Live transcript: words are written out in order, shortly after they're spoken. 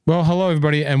Well, hello,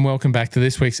 everybody, and welcome back to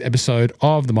this week's episode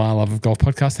of the My Love of Golf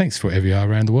podcast. Thanks for wherever you are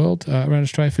around the world, around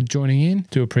Australia, for joining in.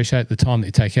 Do appreciate the time that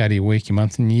you take out of your week, your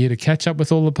month, and your year to catch up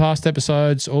with all the past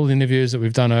episodes, all the interviews that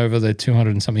we've done over the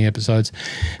 200 and something episodes.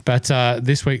 But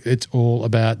this week, it's all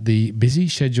about the busy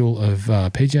schedule of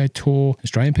PGA Tour,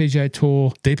 Australian PGA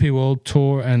Tour, DP World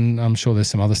Tour, and I'm sure there's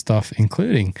some other stuff,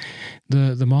 including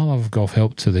the My Love of Golf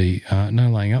help to the No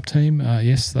Laying Up team.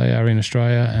 Yes, they are in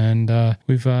Australia, and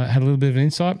we've had a little bit of an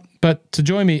insight. But to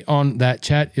join me on that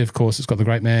chat, of course, it's got the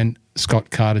great man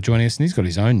Scott Carter joining us, and he's got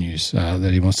his own news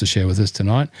that he wants to share with us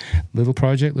tonight. Little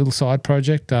project, little side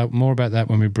project. More about that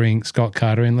when we bring Scott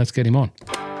Carter in. Let's get him on.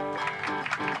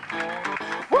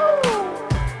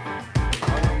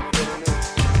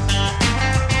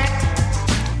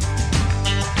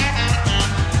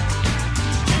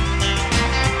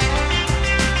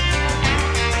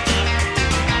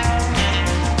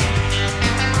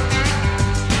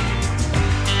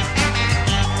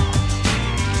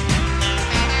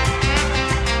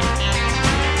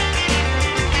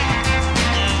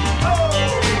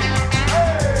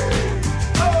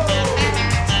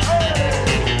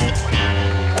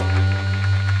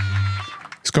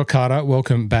 Scott Carter,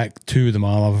 welcome back to the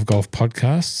My Love of Golf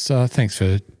podcast. Thanks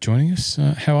for joining us.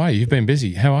 How are you? You've been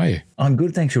busy. How are you? I'm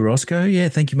good, thanks, Rossco. Yeah,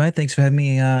 thank you, mate. Thanks for having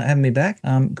me back.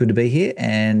 Good to be here,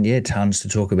 and yeah, tons to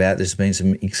talk about. There's been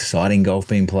some exciting golf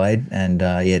being played, and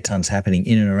tons happening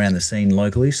in and around the scene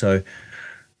locally. So,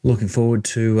 looking forward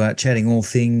to chatting all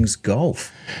things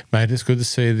golf. Mate, it's good to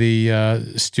see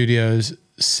the studios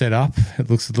set up. It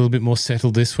looks a little bit more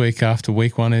settled this week after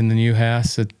week one in the new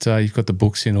house. You've got the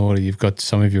books in order. You've got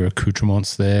some of your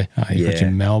accoutrements there. You've got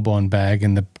your Malbon bag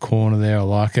in the corner there. I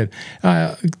like it.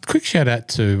 Quick shout out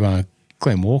to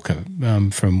Glenn Walker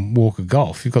from Walker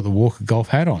Golf. You've got the Walker Golf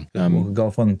hat on. Walker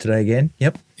Golf on today again.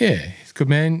 Yep. Yeah, he's a good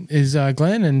man, is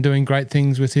Glenn, and doing great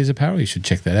things with his apparel. You should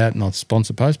check that out. Not a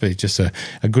sponsor post, but he's just a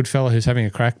good fella who's having a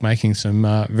crack, making some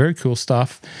very cool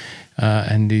stuff.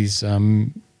 And he's...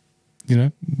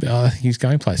 I think he's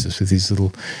going places with his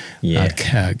little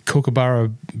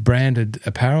Kookaburra branded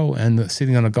apparel, and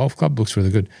sitting on a golf club looks really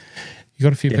good. You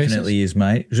got a few pieces? Definitely is,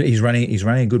 mate. He's running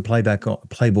a good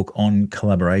playbook on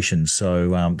collaboration. So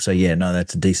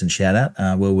that's a decent shout out.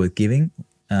 Well worth giving.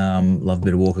 Love a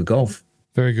bit of Walker Golf.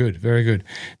 Very good, very good.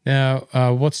 Now,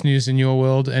 what's news in your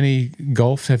world? Any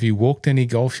golf? Have you walked any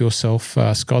golf yourself,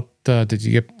 Scott? Did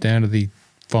you get down to the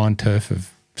fine turf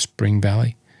of Spring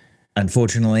Valley?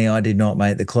 Unfortunately, I did not,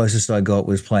 mate. The closest I got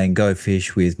was playing Go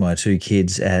Fish with my two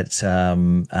kids at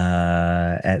Sandy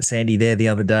there the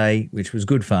other day, which was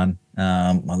good fun.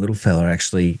 My little fella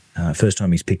actually, first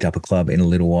time he's picked up a club in a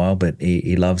little while, but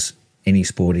he loves any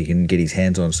sport he can get his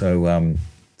hands on. So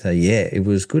it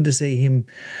was good to see him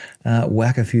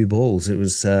whack a few balls. It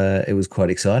was quite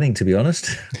exciting, to be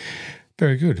honest.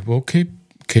 Very good. Well, keep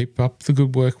up the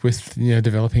good work with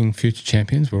developing future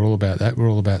champions. We're all about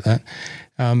that.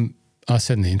 I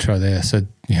said in the intro there, I said,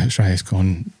 Australia's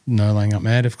gone no laying up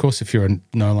mad. Of course, if you're a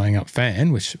no laying up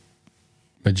fan, which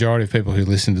majority of people who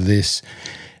listen to this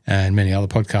and many other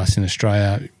podcasts in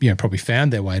Australia, probably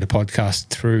found their way to podcast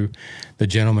through the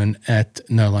gentlemen at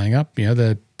No Laying Up.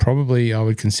 They're probably, I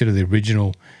would consider, the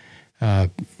original,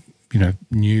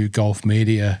 new golf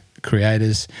media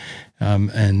creators,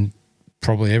 and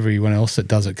probably everyone else that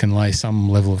does it can lay some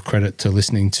level of credit to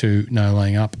listening to No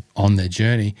Laying Up on their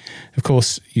journey. Of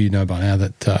course, you know by now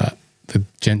that the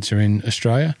gents are in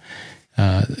Australia.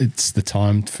 It's the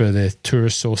time for their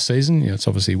tourist source season. It's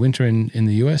obviously winter in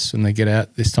the US, and they get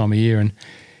out this time of year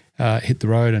and hit the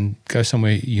road and go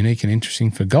somewhere unique and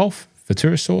interesting for golf, for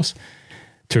tourist source.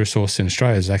 Tourist source in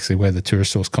Australia is actually where the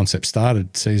tourist source concept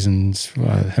started seasons,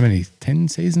 how many, 10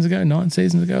 seasons ago, 9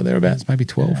 seasons ago, thereabouts, maybe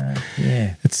 12.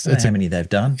 It's how many they've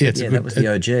done. Yeah, that was the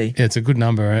OG. It's a good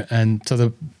number. And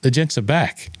so the gents are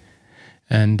back,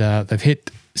 and they've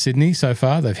hit Sydney so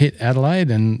far. They've hit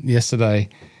Adelaide, and yesterday,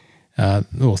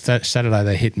 Saturday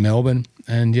they hit Melbourne,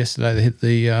 and yesterday they hit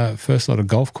the first lot of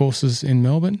golf courses in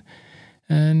Melbourne.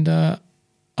 And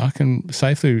I can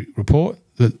safely report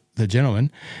that the gentlemen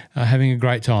are having a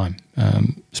great time.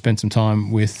 Spent some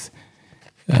time with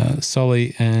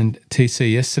Solly and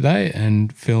TC yesterday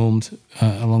and filmed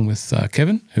along with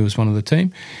Kevin, who was one of the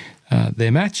team,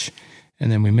 their match.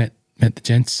 And then we met the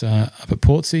gents up at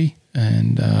Portsea,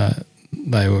 and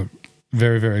they were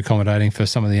very, very accommodating for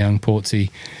some of the young Portsea,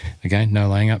 again, No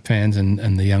Laying Up fans,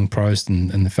 and the young pros and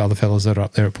the other fellas that are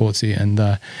up there at Portsea,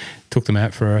 and took them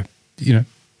out for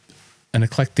an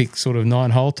eclectic sort of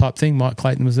 9-hole type thing. Mike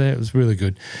Clayton was there. It was really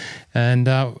good. And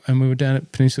we were down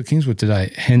at Peninsula Kingswood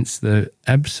today, hence the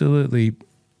absolutely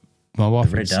my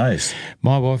wife red nose.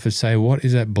 My wife would say, "What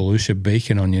is that Volusia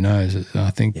beacon on your nose?" I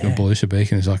think the Volusia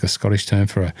beacon is like a Scottish term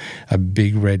for a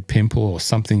big red pimple or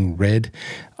something red.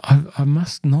 I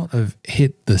must not have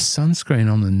hit the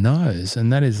sunscreen on the nose,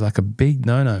 and that is like a big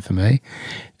no-no for me.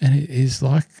 And it is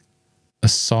like a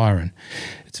siren.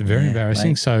 It's very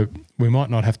embarrassing. Mate. So we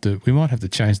might have to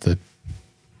change the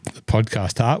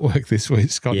podcast artwork this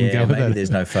week, Scott. Yeah, and go maybe there's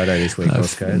no photo this week,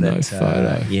 Rossco. No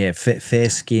photo. Yeah,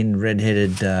 fair-skinned,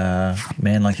 red-headed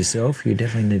man like yourself, you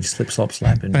definitely need to slip,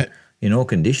 slap in all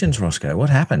conditions, Rossco. What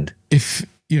happened? If,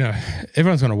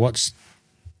 everyone's going to watch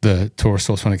the Taurus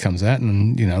Source when it comes out,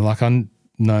 and, like I've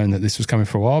known that this was coming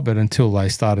for a while, but until they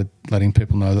started letting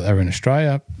people know that they were in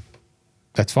Australia,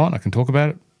 that's fine. I can talk about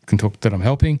it. I can talk that I'm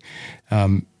helping.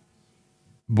 But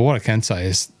what I can say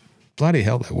is, bloody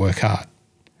hell, they work hard.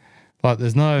 Like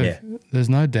there's no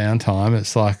downtime.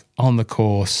 It's like on the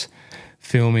course,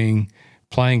 filming,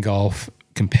 playing golf,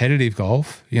 competitive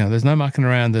golf. There's no mucking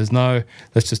around. There's no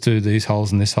let's just do these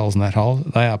holes and this holes and that hole.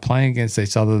 They are playing against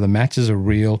each other. The matches are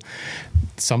real.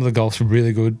 Some of the golf's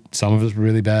really good. Some of it's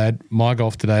really bad. My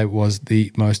golf today was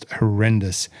the most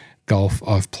horrendous golf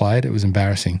I've played. It was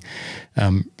embarrassing,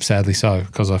 sadly so,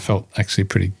 because I felt actually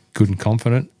pretty good and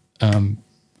confident.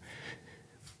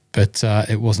 But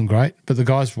it wasn't great. But the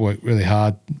guys worked really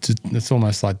hard. It's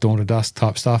almost like dawn to dusk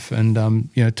type stuff, and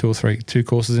 2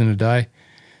 courses in a day.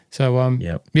 So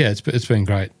it's been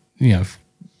great.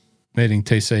 Meeting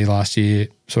TC last year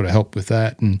sort of helped with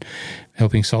that, and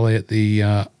helping Solly at the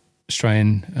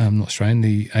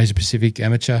the Asia Pacific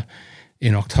Amateur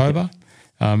in October.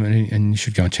 And you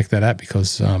should go and check that out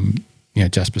because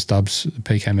Jasper Stubbs,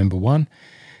 PK member 1,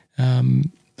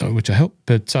 which I helped.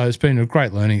 But so it's been a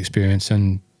great learning experience,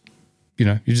 and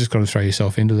you just got to throw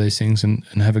yourself into these things and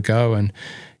have a go. And,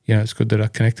 it's good that I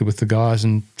connected with the guys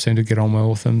and seem to get on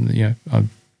well with them. I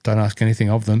don't ask anything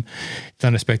of them.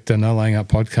 Don't expect a No Laying Up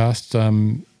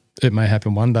podcast. It may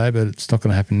happen one day, but it's not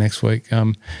going to happen next week.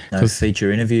 No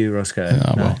feature interview,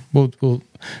 Rossco. No. Well,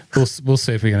 we'll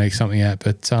see if we can make something out,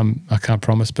 but I can't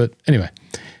promise. But anyway,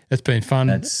 it's been fun.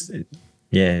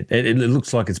 It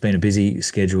looks like it's been a busy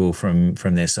schedule from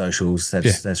their socials.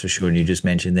 That's for sure. And you just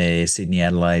mentioned there Sydney,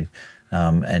 Adelaide,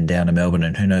 and down to Melbourne,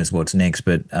 and who knows what's next.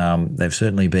 But they've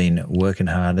certainly been working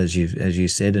hard, as you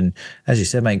said, and as you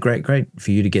said, mate, great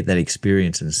for you to get that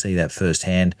experience and see that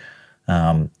firsthand.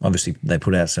 Obviously, they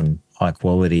put out some high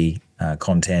quality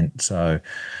content, so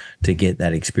to get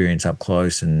that experience up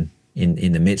close and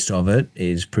in the midst of it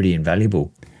is pretty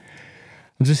invaluable.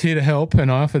 I'm just here to help,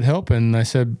 and I offered help, and they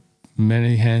said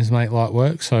many hands make light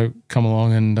work, so come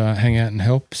along and hang out and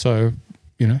help. So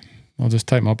I'll just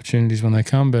take my opportunities when they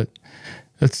come, but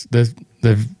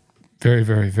they're very,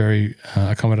 very, very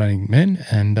accommodating men,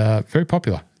 and very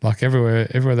popular. Like everywhere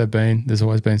they've been, there's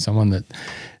always been someone that,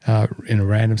 in a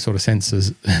random sort of sense,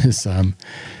 has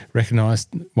recognised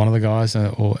one of the guys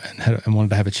and wanted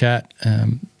to have a chat.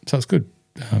 So it's good.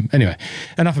 Anyway,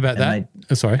 enough about that.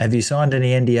 Mate, sorry. Have you signed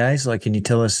any NDAs? Like, can you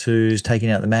tell us who's taking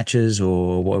out the matches,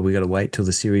 or what we got to wait till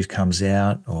the series comes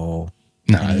out, or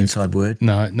any inside word?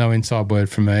 No inside word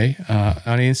from me.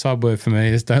 Only inside word for me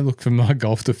is don't look for my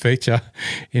golf to feature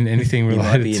in anything related.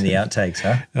 It might be in the outtakes,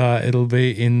 huh? It'll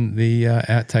be in the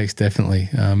outtakes, definitely.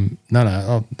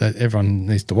 That everyone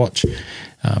needs to watch.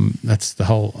 That's the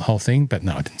whole thing. But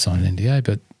no, I didn't sign an NDA.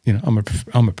 But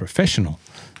I'm a professional,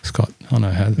 Scott. I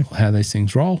know how these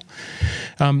things roll.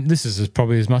 This is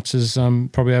probably as much as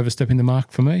probably overstepping the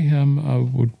mark for me. I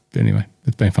would anyway.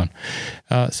 It's been fun.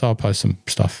 So I'll post some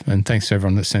stuff. And thanks to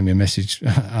everyone that sent me a message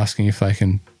asking if they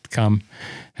can come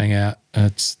hang out.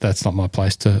 That's not my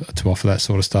place to offer that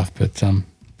sort of stuff, but I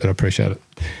appreciate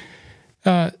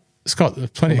it. Scott,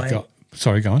 plenty of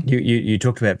sorry, go on. You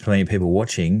talked about plenty of people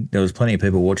watching. There was plenty of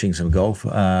people watching some golf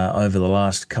over the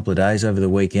last couple of days, over the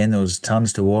weekend. There was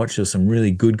tons to watch. There was some really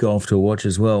good golf to watch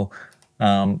as well.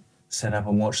 Sat up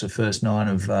and watched the first 9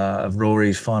 of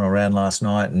Rory's final round last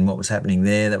night and what was happening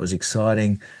there. That was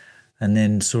exciting. And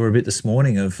then saw a bit this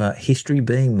morning of history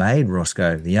being made,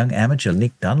 Rossco. The young amateur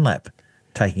Nick Dunlap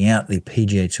taking out the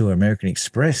PGA Tour American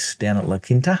Express down at La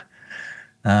Quinta.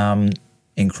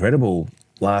 Incredible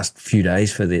last few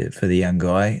days for the young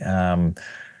guy.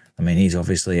 He's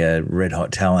obviously a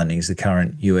red-hot talent. He's the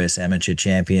current US amateur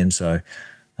champion. So,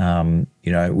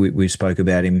 we spoke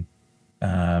about him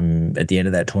at the end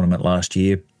of that tournament last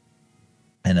year,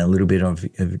 and a little bit of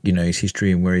his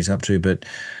history and where he's up to. But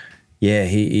yeah,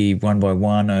 he won by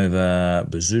 1 over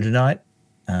Bezuidenhout,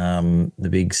 the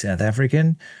big South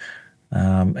African,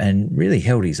 and really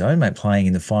held his own, mate, playing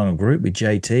in the final group with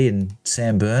JT and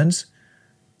Sam Burns.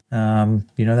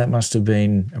 That must have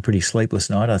been a pretty sleepless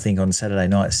night. I think on Saturday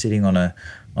night, sitting on a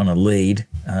lead,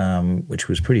 which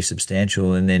was pretty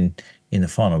substantial, and then in the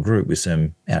final group with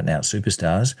some out and out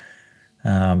superstars.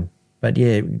 But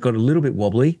yeah, got a little bit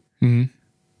wobbly,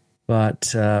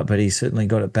 but he certainly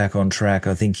got it back on track.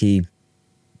 I think he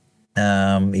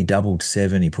doubled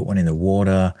 7. He put one in the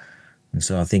water, and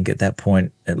so I think at that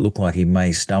point it looked like he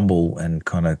may stumble and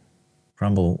kind of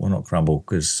crumble. Well, not crumble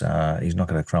because he's not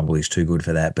going to crumble. He's too good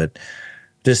for that. But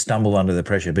just stumble under the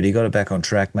pressure. But he got it back on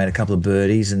track, made a couple of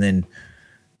birdies, and then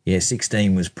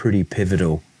 16 was pretty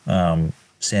pivotal.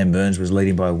 Sam Burns was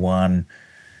leading by 1.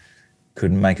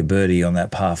 Couldn't make a birdie on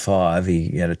that par 5.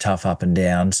 He had a tough up and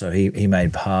down, so he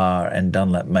made par, and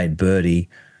Dunlap made birdie.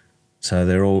 So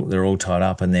they're all tied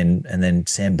up, and then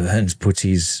Sam Burns puts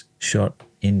his shot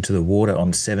into the water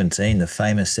on 17, the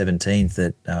famous 17th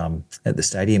at the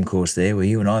stadium course there, where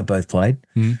you and I both played.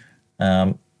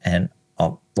 And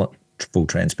full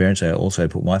transparency, I also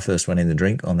put my first one in the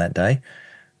drink on that day.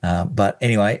 But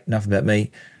anyway, enough about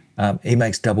me. He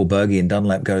makes double bogey, and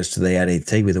Dunlap goes to the 18th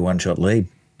tee with a 1-shot lead.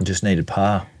 Just needed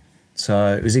par.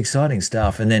 So it was exciting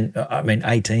stuff. And then,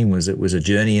 18 was a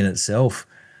journey in itself.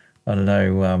 I don't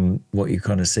know what you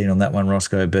kind of seen on that one,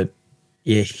 Rossco, but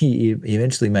yeah, he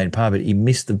eventually made par, but he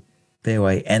missed the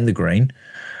fairway and the green.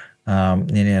 Then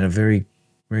he had a very,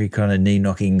 very kind of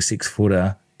knee-knocking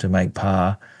 6-footer to make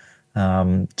par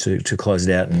to close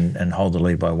it out and hold the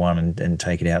lead by 1 and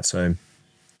take it out. So,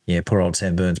 yeah, poor old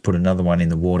Sam Burns put another one in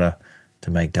the water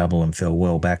to make double and fell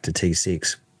well back to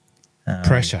T6.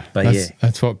 Pressure. But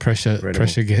that's what pressure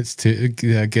gets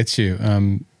you.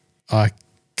 I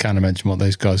can't imagine what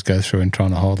these guys go through in trying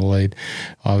to hold the lead.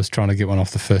 I was trying to get one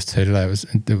off the first tee today.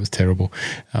 It was terrible.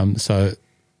 So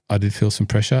I did feel some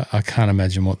pressure. I can't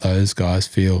imagine what those guys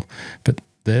feel, but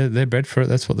they're bred for it.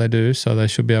 That's what they do. So they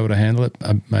should be able to handle it,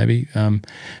 maybe.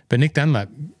 But Nick Dunlap,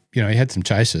 he had some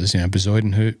chasers.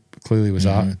 Bezoiden, who clearly was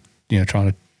trying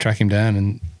to track him down,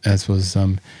 and as was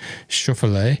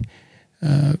Chauffelet.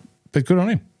 But good on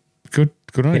him. Good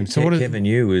on him. So Kevin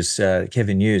Yu is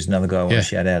another guy I want to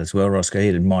shout out as well. Roscoe,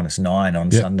 he did -9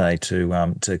 on Sunday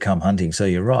to come hunting. So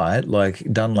you're right. Like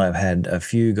Dunlap had a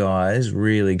few guys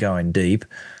really going deep,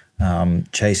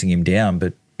 chasing him down.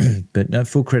 But no,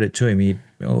 full credit to him.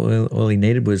 All he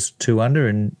needed was 2 under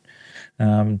and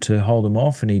to hold him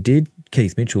off, and he did.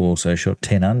 Keith Mitchell also shot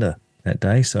 10 under that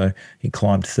day, so he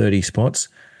climbed 30 spots.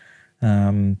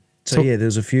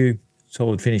 There's a few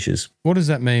solid finishes. What does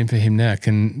that mean for him now?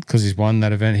 Because he's won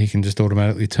that event, he can just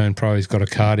automatically turn pro? He's got a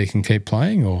card, he can keep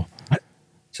playing, or?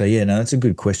 So, that's a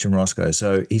good question, Roscoe.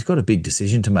 So he's got a big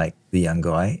decision to make, the young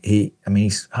guy.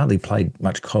 He's hardly played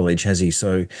much college, has he?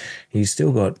 So he's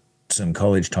still got some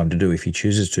college time to do if he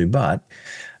chooses to. But,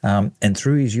 and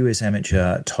through his US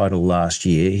Amateur title last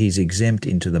year, he's exempt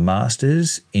into the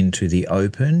Masters, into the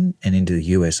Open, and into the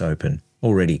US Open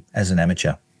already as an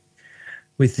amateur.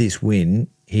 With this win,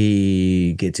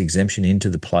 he gets exemption into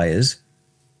the Players,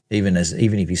 even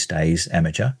if he stays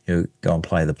amateur, he'll go and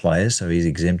play the Players, so he's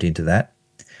exempt into that.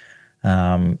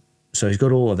 So he's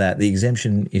got all of that. The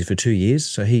exemption is for 2 years,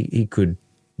 so he could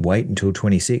wait until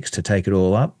 26 to take it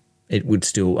all up. It would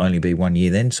still only be 1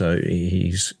 year then, so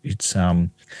it's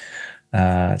only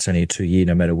a 2 year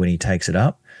no matter when he takes it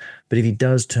up. But if he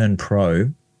does turn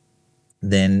pro,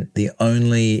 then the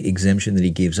only exemption that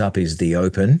he gives up is the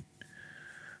Open,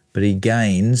 but he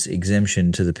gains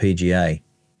exemption to the PGA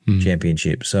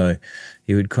Championship. So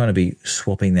he would kind of be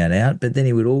swapping that out, but then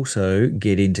he would also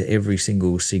get into every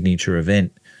single signature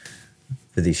event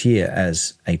for this year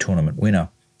as a tournament winner.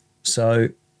 So,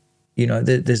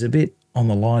 there's a bit on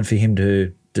the line for him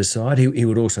to decide. He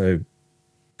would also,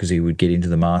 because he would get into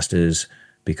the Masters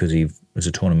because he was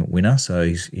a tournament winner, so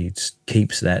he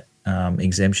keeps that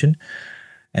exemption.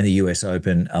 And the US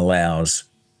Open allows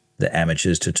the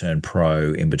amateurs to turn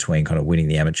pro in between kind of winning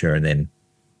the amateur and then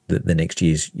the next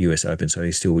year's US Open. So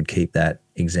he still would keep that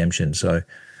exemption. So,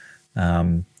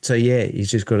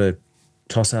 he's just got to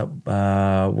toss up.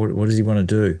 What does he want to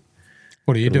do?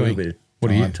 What are you doing?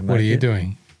 What are you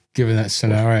doing? Given that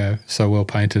scenario so well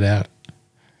painted out.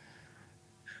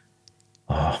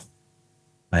 Oh,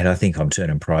 mate, I think I'm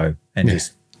turning pro and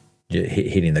just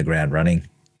hitting the ground running.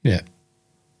 Yeah.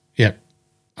 Yep.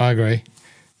 I agree.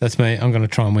 That's me. I'm going to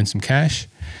try and win some cash,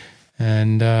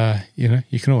 and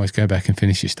you can always go back and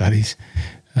finish your studies.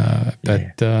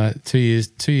 But 2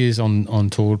 years on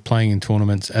tour, playing in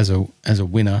tournaments as a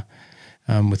winner,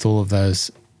 with all of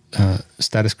those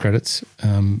status credits,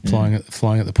 flying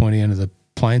at the pointy end of the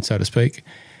plane, so to speak.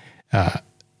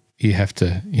 You have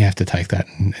to take that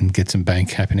and get some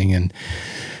bank happening and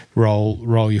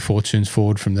roll your fortunes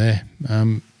forward from there.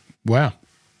 Wow.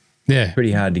 Yeah.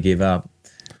 Pretty hard to give up.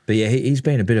 But yeah, he's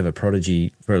been a bit of a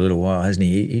prodigy for a little while, hasn't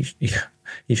he?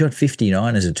 He shot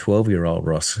 59 as a 12-year-old,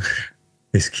 Ross.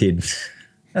 This kid.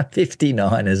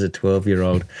 59 as a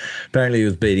 12-year-old. Apparently he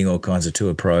was beating all kinds of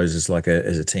tour pros as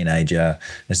a teenager,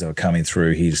 as they were coming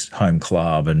through his home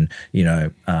club, and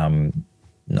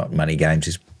not money games.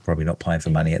 He's probably not playing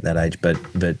for money at that age, but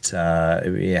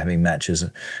having matches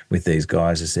with these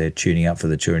guys as they're tuning up for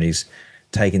the tour, and he's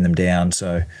taking them down.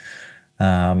 So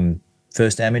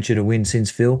first amateur to win since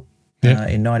Phil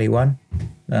in 91.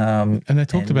 And they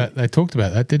talked about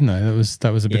that, didn't they?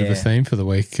 That was a bit of a theme for the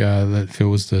week. That Phil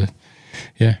was the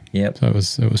Yep. So it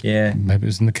was maybe it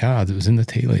was in the cards. It was in the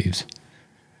tea leaves.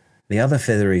 The other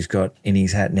feather he's got in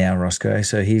his hat now, Rossco.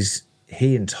 So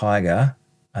he and Tiger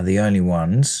are the only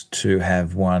ones to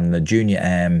have won the Junior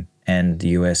Am and the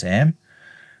US Am.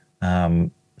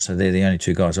 So they're the only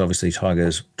two guys. Obviously,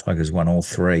 Tiger's won all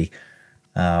three,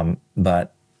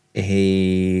 but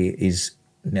he is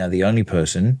now the only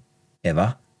person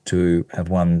ever to have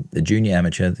won the Junior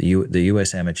Amateur, the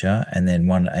US Amateur, and then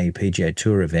won a PGA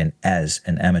Tour event as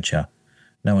an amateur.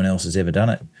 No one else has ever done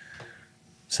it.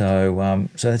 So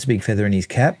that's a big feather in his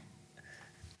cap.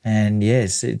 And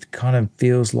yes, it kind of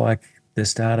feels like the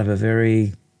start of a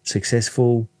very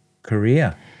successful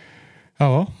career. Oh,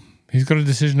 well, he's got a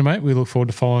decision to make. We look forward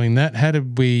to following that. How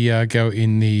did we go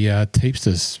in the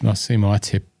Teepsters? I see my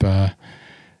tip down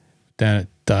at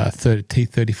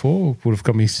T34 would have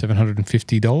got me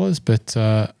 $750, but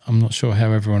I'm not sure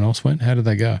how everyone else went. How did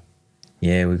they go?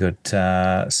 Yeah, we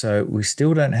got so we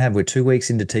still don't have. We're 2 weeks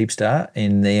into Teepstar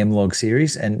in the M-Log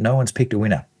series, and no one's picked a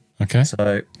winner. Okay.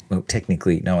 So, well,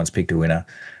 technically, no one's picked a winner.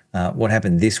 What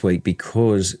happened this week,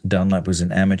 because Dunlap was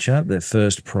an amateur, the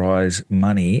first prize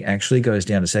money actually goes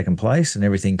down to second place, and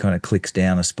everything kind of clicks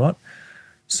down a spot.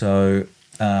 So,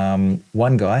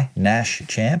 one guy, Nash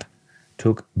Champ,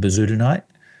 took Bazooda Night.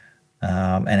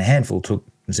 And a handful took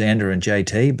Xander and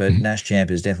JT, but Nash Champ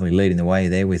is definitely leading the way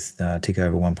there with tick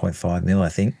over 1.5 mil, I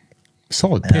think.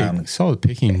 Solid pick. Solid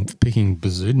picking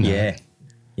Bazooda.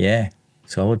 Yeah.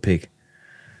 Solid pick.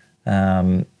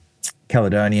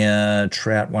 Caledonia,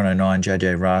 Trout 109,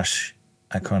 JJ Rush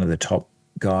are kind of the top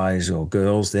guys or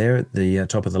girls there at the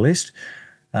top of the list.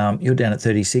 You're down at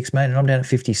 36, mate, and I'm down at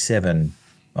 57.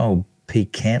 Oh,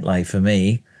 Pete Cantlay for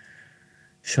me.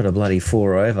 Shot a bloody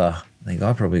 4 over. I think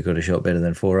I probably could have shot better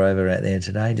than 4 over out there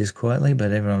today, just quietly,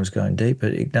 but everyone was going deep.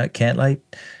 But no, Cantlay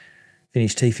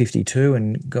finished T52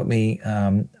 and got me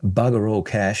bugger all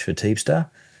cash for Teepstar.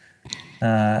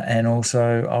 And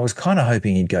also, I was kind of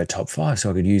hoping he'd go top 5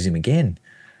 so I could use him again.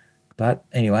 But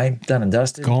anyway, done and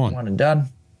dusted. Gone. One and done.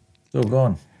 It's all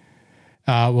gone.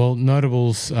 Well,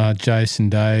 notables, Jason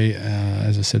Day,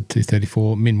 as I said,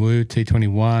 T34, Min Woo,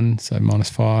 T21, so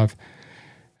 -5.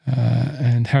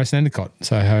 And Harrison Endicott.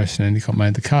 So Harrison Endicott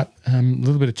made the cut. A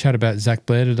little bit of chat about Zach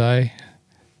Blair today.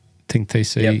 I think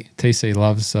TC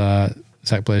loves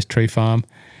Zach Blair's tree farm.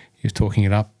 He was talking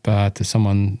it up to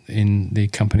someone in the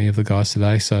company of the guys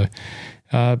today. So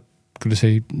good to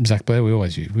see Zach Blair.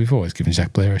 We've always given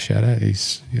Zach Blair a shout out.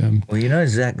 He's well,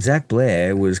 Zach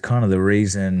Blair was kind of the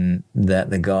reason that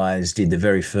the guys did the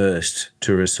very first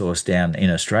tourist source down in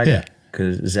Australia. Yeah.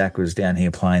 Because Zach was down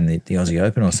here playing the Aussie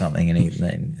Open or something, and he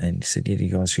said, "Yeah, you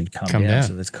guys should come down."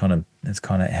 So that's kind of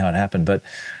how it happened. But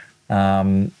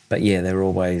yeah, they're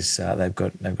always they've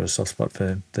got a soft spot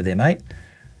for their mate.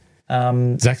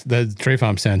 Zach, the tree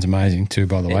farm sounds amazing too.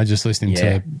 By the way, just listening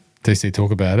to TC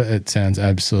talk about it, it sounds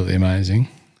absolutely amazing.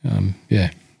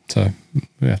 So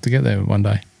we have to get there one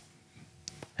day.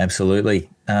 Absolutely.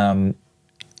 A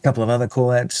couple of other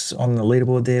call-outs on the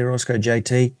leaderboard there. Roscoe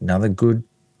JT, another good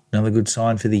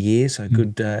sign for the year. So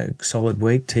good, solid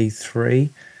week, T3.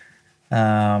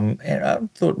 And I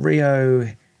thought Rio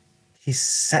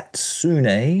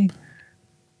Hisatsune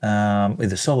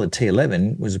with a solid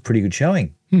T11 was a pretty good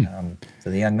showing for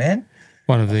the young man.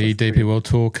 One of the DP World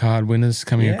Tour card winners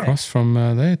coming across from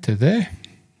there to there.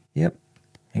 Yep.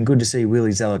 And good to see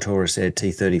Willie Zalatoris there,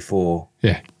 T34.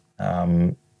 Yeah.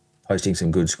 Posting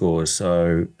some good scores.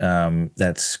 So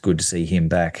that's good to see him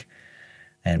back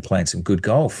and playing some good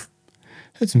golf.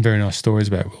 Had some very nice stories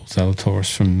about Will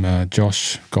Zalatoris from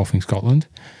Josh Golfing Scotland.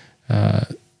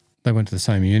 They went to the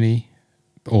same uni,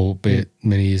 albeit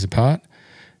many years apart.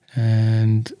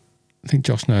 And I think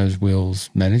Josh knows Will's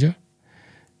manager.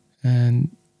 And,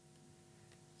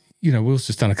 Will's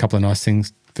just done a couple of nice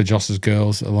things for Josh's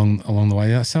girls along the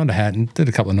way. Signed a hat and did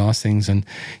a couple of nice things and,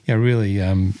 really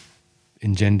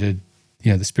engendered,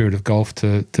 the spirit of golf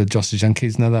to Josh's young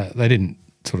kids. Now, they didn't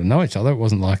sort of know each other. It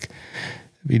wasn't like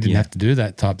he didn't have to do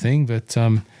that type thing. But,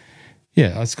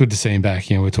 it's good to see him back.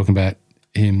 We're talking about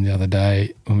him the other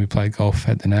day when we played golf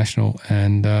at the National,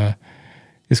 and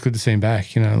it's good to see him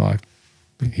back. You know, like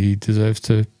he deserves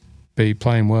to be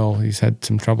playing well. He's had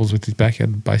some troubles with his back. He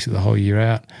had basically the whole year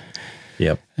out.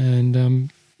 Yep. And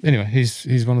anyway,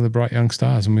 he's one of the bright young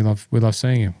stars, and we love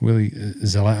seeing him. Willie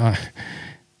Zela.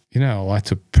 I like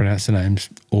to pronounce the names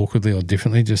awkwardly or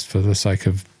differently just for the sake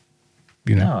of,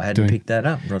 No, I hadn't picked that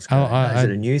up. Is it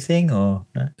a new thing or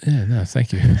no? Yeah, no,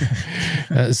 thank you.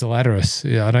 Zalatoris.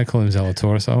 Yeah, I don't call him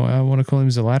Zalatoris. I want to call him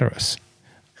Zalatoris.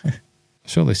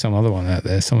 Surely some other one out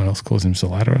there, someone else calls him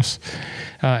Zalatoris.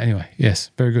 Anyway, yes,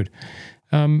 very good.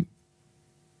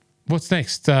 What's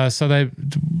next? So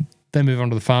they move on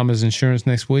to the Farmers Insurance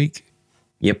next week.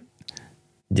 Yep.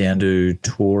 Down to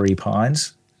Torrey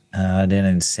Pines. Down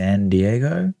in San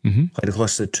Diego. Mm-hmm. Played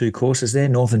across the two courses there,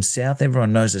 North and South.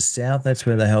 Everyone knows the South. That's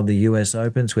where they held the US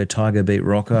Opens, where Tiger beat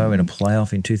Rocco in a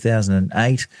playoff in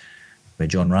 2008, where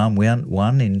John Rahm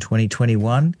won in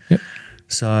 2021. Yep.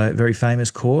 So very famous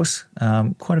course.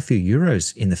 Quite a few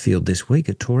Euros in the field this week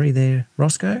at Torrey there,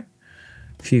 Rossco.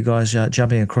 A few guys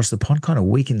jumping across the pond. Kind of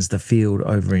weakens the field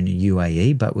over in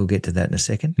UAE, but we'll get to that in a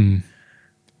second. Mm.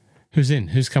 Who's in?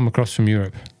 Who's come across from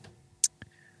Europe?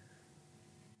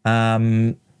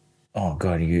 Oh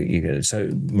God, you get it. So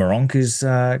Moronk is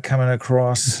coming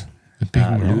across.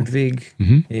 Ludwig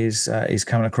is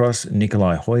coming across.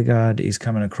 Nikolai Højgaard is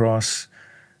coming across.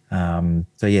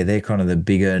 So yeah, they're kind of the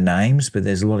bigger names, but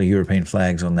there's a lot of European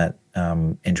flags on that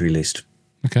entry list.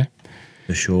 Okay,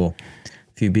 for sure.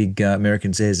 A few big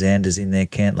Americans there. Xander's in there.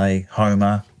 Cantlay,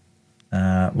 Homer,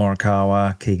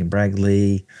 Morikawa, Keegan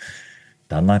Bradley,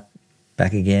 Dunlap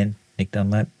back again. Nick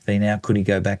Dunlap, Finau. Could he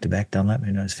go back to back? Dunlap,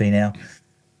 who knows? Finau.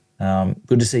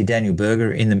 Good to see Daniel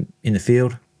Berger in the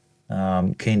field.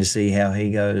 Keen to see how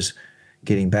he goes,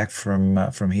 getting back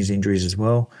from his injuries as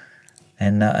well.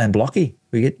 And Blocky,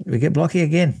 we get Blocky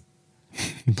again.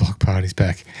 Block party's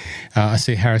back. I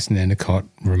see Harrison Endicott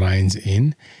remains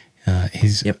in.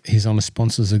 He's on a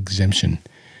sponsor's exemption.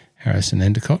 Harrison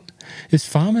Endicott. Is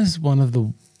Farmers one of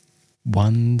the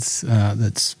ones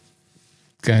that's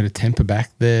going to temper back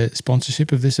their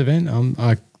sponsorship of this event?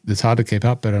 It's hard to keep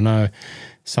up, but I know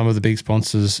some of the big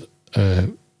sponsors are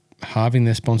halving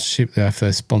their sponsorship. If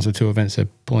they sponsor two events, they're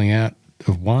pulling out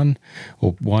of one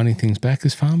or winding things back.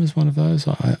 Is Farmers one of those?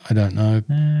 I don't know.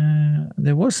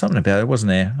 There was something about it, wasn't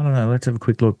there? I don't know. Let's have a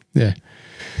quick look. Yeah.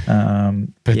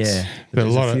 But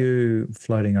there's a few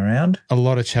floating around. A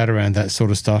lot of chat around that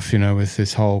sort of stuff, with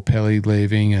this whole Pelly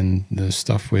leaving and the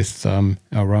stuff with Al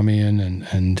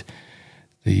Rumian and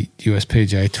the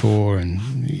USPGA Tour, and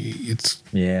it's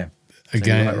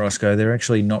again, like Rossco, they're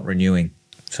actually not renewing.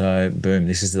 So boom,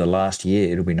 this is the last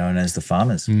year. It'll be known as the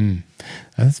Farmers.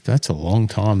 That's a long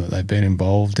time that they've been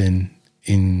involved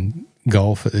in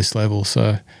golf at this level.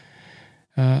 So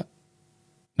the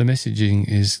messaging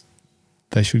is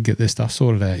they should get their stuff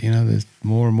sorted out. There's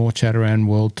more and more chat around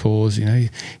world tours. You're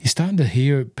starting to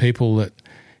hear people that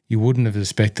you wouldn't have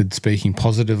expected speaking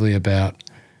positively about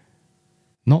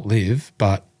not live,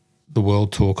 but the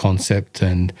world tour concept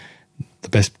and the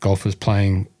best golfers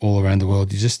playing all around the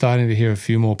world. You're just starting to hear a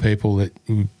few more people that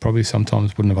you probably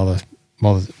sometimes wouldn't have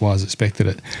otherwise expected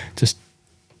it, just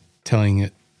telling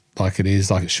it like it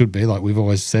is, like it should be, like we've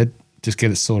always said, just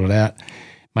get it sorted out,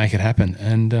 make it happen.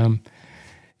 And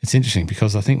it's interesting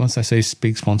because I think once they see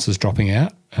big sponsors dropping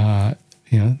out,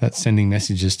 that's sending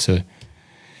messages to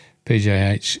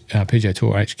PGA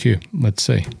Tour HQ. Let's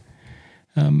see.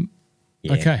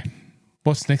 Okay.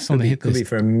 What's next on the hit list? Could be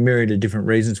for a myriad of different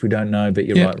reasons. We don't know, but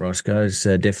you're right, Roscoe. It's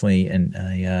definitely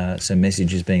some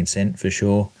messages being sent for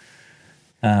sure.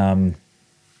 Min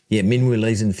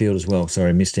Willie's in the field as well.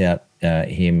 Sorry, missed out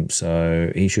him.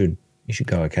 So he should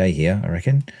go okay here, I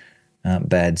reckon.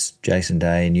 Bads, Jason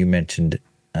Day, and you mentioned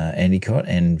Endicott,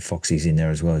 and Foxy's in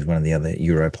there as well as one of the other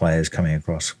Euro players coming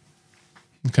across.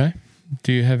 Okay.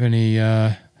 Do you have any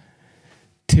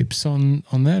tips on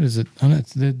that? Is it?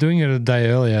 They're doing it a day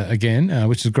earlier again,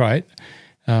 which is great.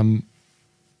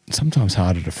 Sometimes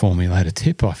harder to formulate a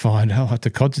tip. I find I'll have to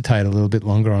cogitate a little bit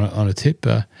longer on a tip.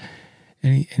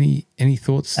 Any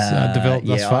thoughts developed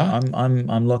thus far?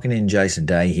 I'm locking in Jason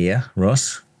Day here,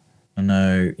 Ross. I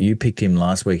know you picked him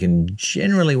last week, and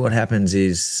generally what happens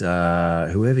is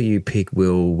whoever you pick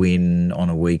will win on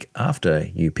a week after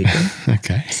you pick him.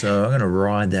 Okay. So I'm going to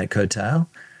ride that coattail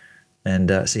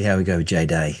and see how we go with J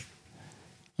Day.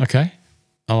 Okay.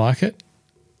 I like it.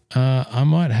 I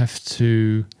might have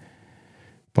to...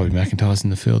 Bobby McIntyre's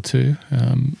in the field too.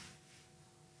 Do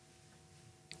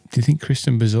you think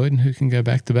Christian Bezoiden, who can go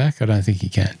back-to-back? I don't think he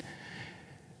can.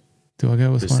 Do I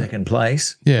go with the second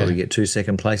place? Yeah. Probably get 2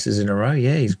 second places in a row.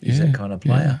 Yeah, he's that kind of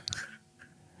player.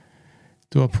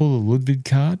 Do I pull the Ludwig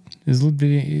card? Is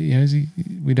Ludwig,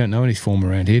 we don't know any form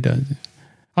around here. I'm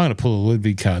going to pull a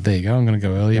Ludwig card. There you go. I'm going to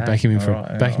go earlier. Okay. Back him in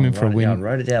for a win. I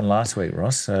wrote it down last week,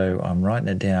 Ross, so I'm writing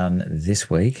it down this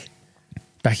week.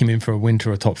 Back him in for a win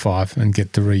to a top 5 and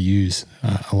get to reuse.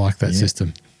 I like that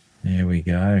system. There we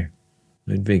go.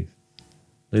 Ludwig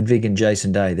and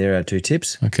Jason Day. There are our 2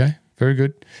 tips. Okay, very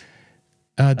good.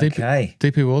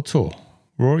 DP World Tour.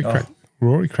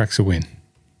 Rory cracks a win.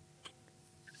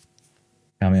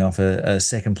 Coming off a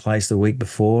second place the week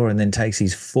before, and then takes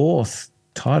his 4th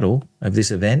title of this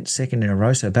event, 2nd in a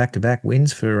row, so back-to-back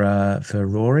wins for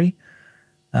Rory.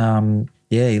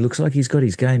 He looks like he's got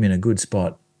his game in a good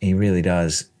spot. He really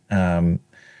does. Hitting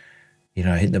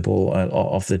the ball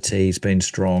off the tee, he's been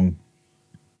strong.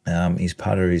 His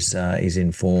putter is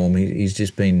in form. He's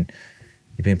been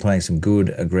playing some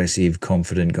good, aggressive,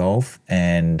 confident golf,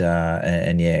 and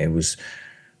it was.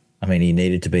 I mean, he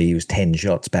needed to be. He was 10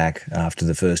 shots back after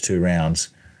the first 2 rounds.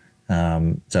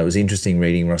 So it was interesting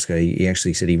reading Rossco. He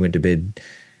actually said he went to bed,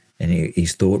 and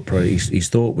his thought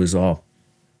was, well,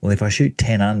 if I shoot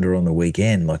 10 under on the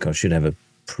weekend, like I should have a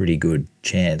pretty good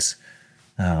chance.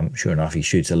 Sure enough, he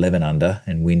shoots 11 under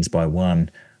and wins by 1.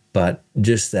 But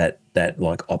just that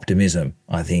like optimism,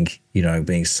 I think,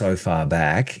 being so far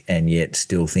back and yet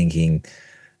still thinking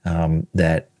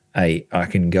that, hey, I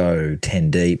can go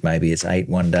 10 deep, maybe it's 8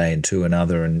 one day and 2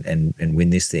 another and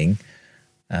win this thing,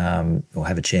 or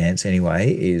have a chance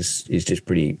anyway, is just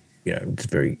pretty, it's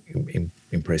very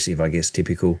impressive, I guess,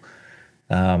 typical.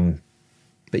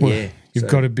 You've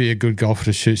got to be a good golfer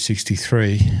to shoot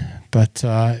 63. But,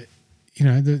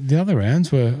 the other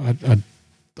rounds were,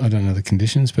 I don't know the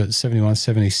conditions, but 71,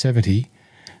 70, 70.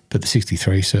 But the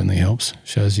 63 certainly helps.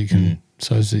 Shows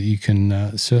that you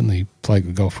can certainly play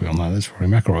good golf. We all know that's Rory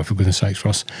McIlroy, for goodness sakes,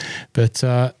 Ross. But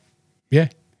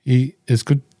he is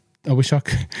good. I wish I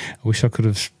could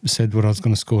have said what I was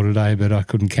going to score today, but I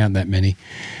couldn't count that many.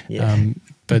 Yeah.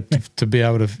 But to be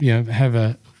able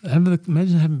to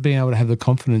imagine being able to have the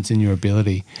confidence in your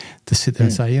ability to sit there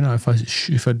and say,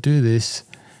 if I do this,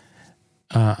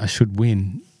 I should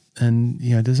win. And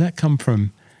does that come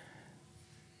from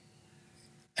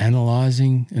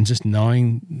analysing and just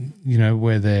knowing,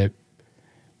 where their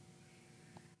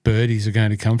birdies are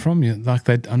going to come from?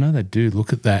 I know they do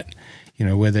look at that,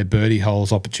 where their birdie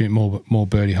holes more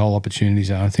birdie hole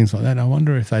opportunities are and things like that. I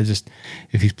wonder if he's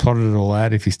plotted it all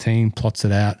out, if his team plots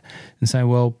it out and say,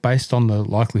 well, based on the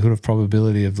likelihood of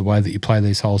probability of the way that you play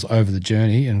these holes over the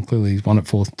journey, and clearly he's won it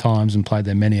 4 times and played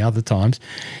there many other times,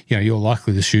 you're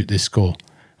likely to shoot this score.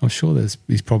 I'm sure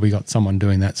he's probably got someone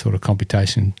doing that sort of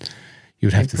computation. You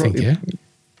would have to think, yeah?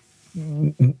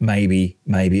 Maybe.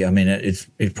 I mean, it's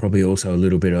probably also a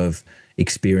little bit of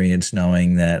experience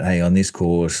knowing that, hey, on this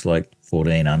course, like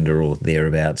 14 under or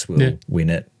thereabouts will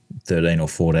win it, 13 or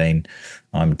 14.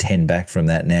 I'm 10 back from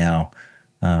that now.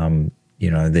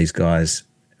 These guys,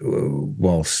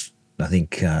 whilst I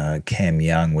think Cam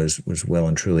Young was well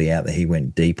and truly out there, he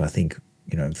went deep, I think,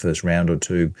 first round or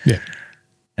 2. Yeah.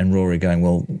 And Rory going,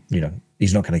 well,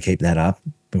 he's not going to keep that up.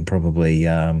 And probably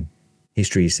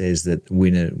history says that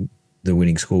the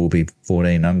winning score will be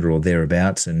 14 under or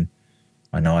thereabouts. And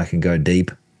I know I can go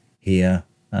deep here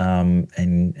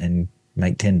and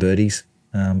make 10 birdies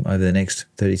over the next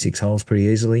 36 holes pretty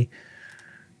easily.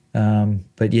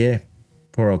 But yeah,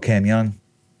 poor old Cam Young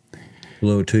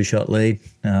blew a 2-shot lead,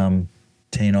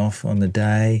 teeing off on the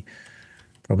day.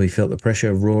 Probably felt the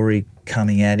pressure of Rory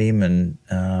coming at him, and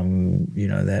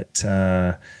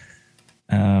that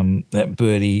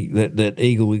birdie, that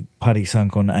eagle putt he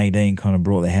sunk on 18 kind of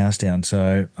brought the house down.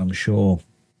 So I'm sure,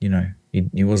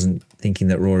 he wasn't thinking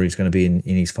that Rory's going to be in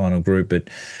his final group. But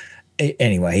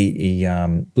anyway, he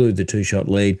blew the 2-shot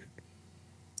lead.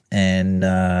 And,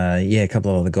 a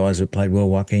couple of other guys that played well.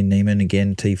 Joaquin Niemann,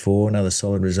 again, T4, another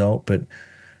solid result. But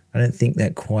I don't think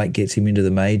that quite gets him into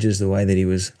the majors the way that he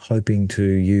was hoping to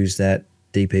use that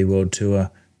DP World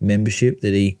Tour membership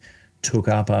that he took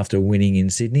up after winning in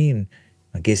Sydney. And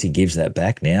I guess he gives that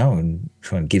back now and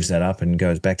kind of gives that up and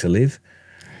goes back to live.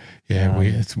 Yeah,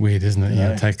 it's weird, isn't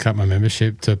it? Take up my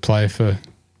membership to play for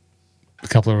a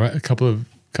couple of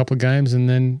games and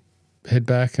then head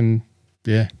back and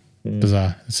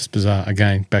bizarre. It's just bizarre.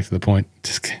 Again, back to the point.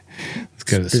 Just let's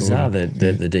get it bizarre sorted.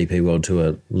 that the DP World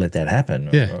Tour let that happen.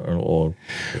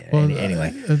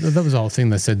 Anyway, that was the whole thing.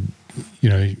 They said,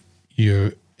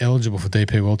 you're eligible for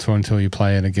DP World Tour until you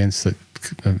play it against the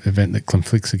event that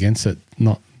conflicts against it,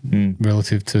 not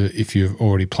relative to if you're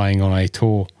already playing on a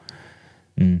tour.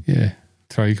 Yeah.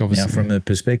 So you obviously, now, from the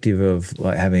perspective of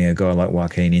like having a guy like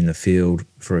Joaquin in the field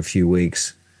for a few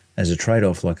weeks as a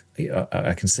trade-off, like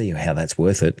I can see how that's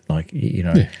worth it. Like,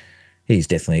 he's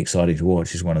definitely exciting to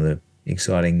watch. He's one of the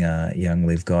exciting young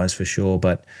live guys for sure.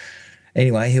 But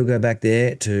anyway, he'll go back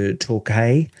there to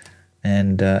Torquay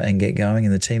and get going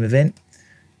in the team event.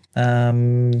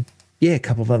 A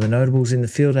couple of other notables in the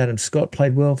field. Adam Scott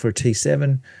played well for a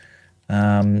T7.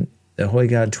 The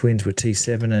Højgaard twins were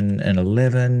T7 and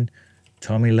 11.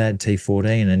 Tommy Ladd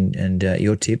T14 and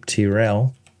your tip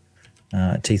Tyrrell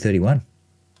T31.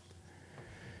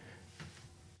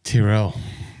 Tyrrell,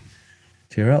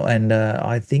 and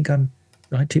I think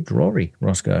I tipped Rory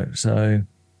Rossco. So,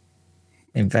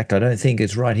 in fact, I don't think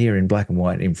it's right here in black and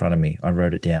white in front of me. I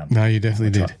wrote it down. No, you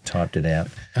definitely did. Typed it out.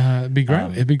 It'd be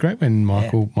great. It'd be great when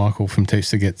Michael from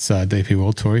Teepster gets DP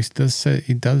World Tour.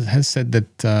 Has said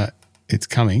that it's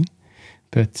coming,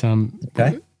 but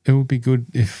okay. It would be good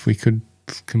if we could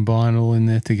combine all in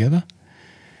there together.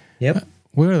 Yep.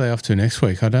 Where are they off to next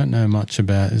week? I don't know much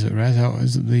about. Is it Ras Al?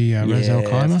 Is it the Ras Al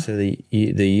Khaimah? So the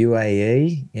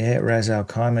UAE, Ras Al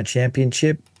Khaimah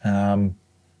Championship.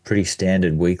 Pretty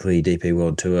standard weekly DP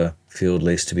World Tour field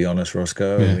list, to be honest,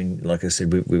 Roscoe. Yeah. I mean, like I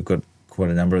said, we've got quite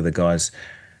a number of the guys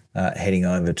heading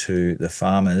over to the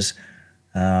Farmers.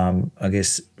 I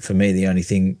guess for me, the only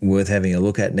thing worth having a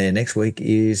look at there next week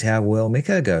is how well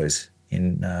Miko goes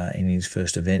in his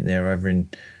first event there over in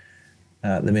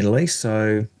the Middle East.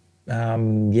 So,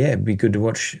 it'd be good to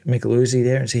watch Micheluzzi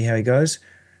there and see how he goes.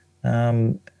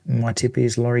 My tip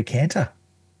is Laurie Cantor.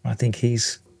 I think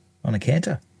he's on a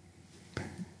canter.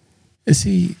 Is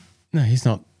he? No, he's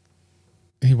not.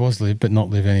 He was live, but not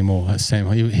live anymore. That's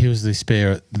Sam. He was the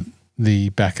spare, the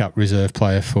backup reserve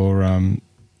player for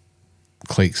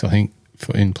Cleeks, I think,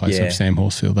 in place of Sam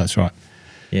Horsfield. That's right.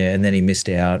 Yeah, and then he missed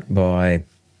out by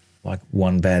like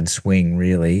one bad swing,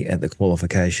 really, at the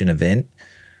qualification event.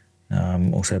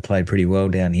 Also played pretty well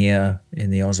down here in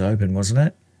the Oz Open, wasn't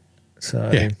it? So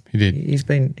yeah, he did. He's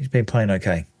been playing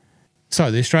okay. So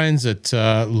the Australians that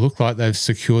look like they've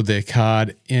secured their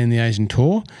card in the Asian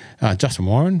Tour, Justin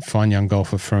Warren, fine young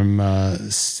golfer from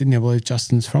Sydney, I believe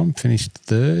Justin's from, finished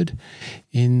third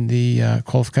in the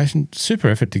qualification. Super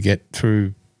effort to get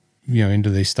through, into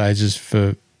these stages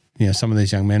for, some of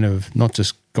these young men who have not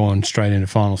just gone straight into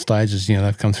final stages.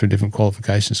 They've come through different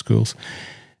qualification schools.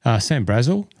 Sam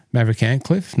Brazel, Maverick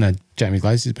Antcliffe. Now, Jamie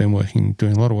Glazer's been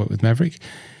doing a lot of work with Maverick.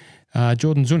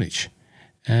 Jordan Zunic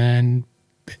and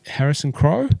Harrison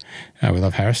Crowe. We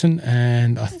love Harrison.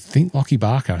 And I think Lockie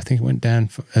Barker. I think it went down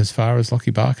as far as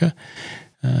Lockie Barker.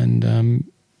 And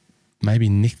maybe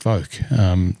Nick Voke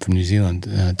from New Zealand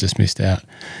just missed out.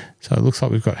 So it looks like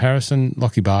we've got Harrison,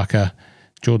 Lockie Barker,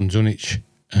 Jordan Zunic,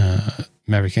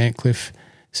 Maverick Antcliffe,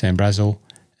 Sam Brazel,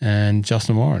 and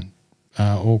Justin Warren.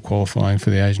 All qualifying for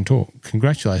the Asian Tour.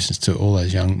 Congratulations to all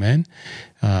those young men.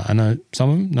 I know some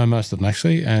of them, know most of them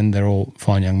actually, and they're all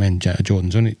fine young men.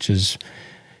 Jordan Zunic is,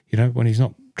 when he's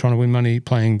not trying to win money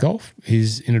playing golf,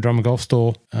 he's in a Drummer Golf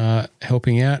store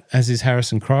helping out, as is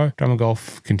Harrison Crowe. Drummer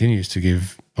Golf continues to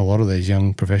give a lot of these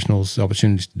young professionals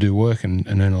opportunities to do work and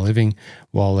earn a living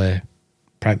while they're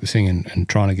practicing and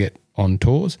trying to get on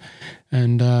tours.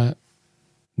 And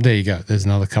there you go. There's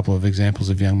another couple of examples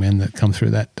of young men that come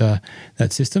through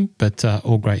that system, but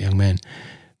all great young men.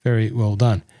 Very well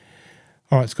done.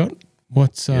 All right, Scott,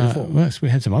 what's we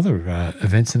had some other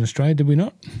events in Australia, did we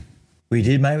not? We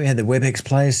did, mate. We had the WebEx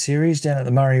Players Series down at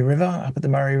the Murray River, up at the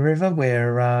Murray River,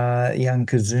 where young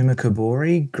Kazuma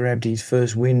Kabori grabbed his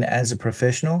first win as a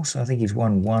professional. So I think he's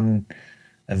won one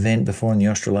event before on the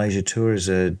Australasia Tour as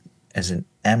an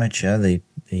amateur, the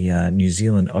New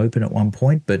Zealand Open at one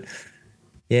point. But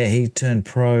yeah, he turned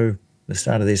pro the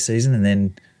start of this season, and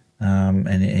then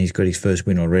and he's got his first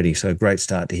win already. So great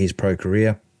start to his pro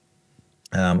career,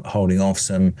 holding off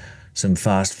some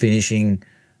fast finishing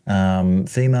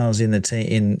females in the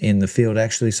team in the field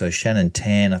actually. So Shannon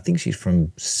Tan, I think she's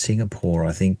from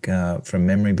Singapore, from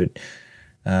memory, but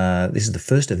this is the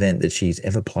first event that she's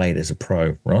ever played as a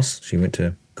pro. Ross, she went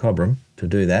to Cobram to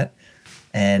do that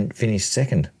and finished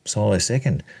solo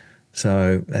second.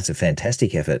 So that's a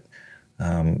fantastic effort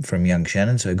from young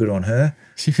Shannon. So good on her.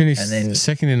 She finished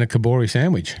second in a Kabori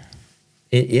sandwich.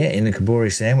 In the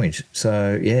Kabori sandwich.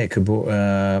 So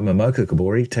Momoka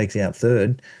Kabori takes out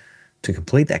third to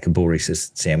complete that Kabori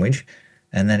sandwich,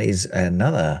 and that is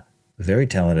another very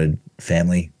talented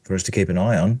family for us to keep an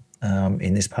eye on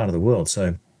in this part of the world.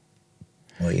 So,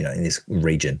 in this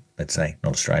region, let's say,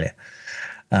 not Australia.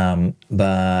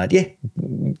 But yeah,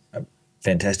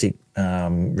 fantastic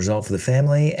result for the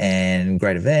family and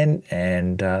great event,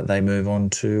 and they move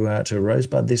on to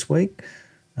Rosebud this week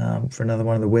for another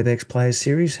one of the WebEx Players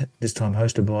Series, this time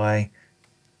hosted by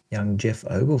young Jeff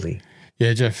Ogilvie.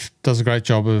 Yeah, Jeff does a great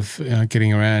job of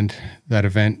getting around that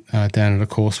event down at a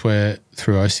course where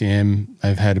through OCM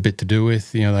they've had a bit to do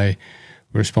with. They were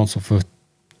responsible for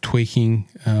tweaking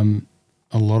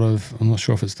a lot of, I'm not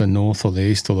sure if it's the north or the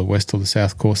east or the west or the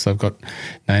south course. They've got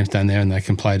names down there and they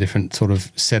can play a different sort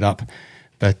of setup.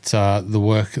 But the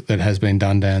work that has been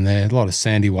done down there, a lot of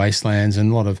sandy wastelands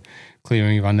and a lot of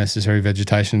clearing of unnecessary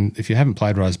vegetation. If you haven't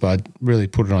played Rosebud, really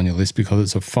put it on your list because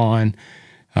it's a fine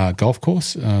golf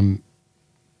course.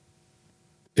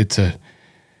 It's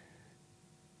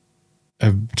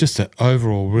just an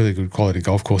overall really good quality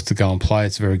golf course to go and play.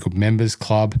 It's a very good members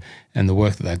club, and the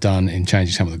work that they've done in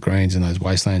changing some of the greens in those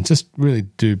wastelands just really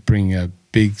do bring a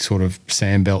big sort of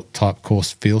sandbelt type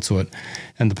course feel to it.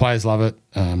 And the players love it.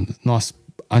 Nice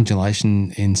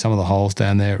undulation in some of the holes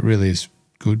down there. It really is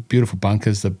good. Beautiful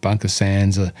bunkers. The bunker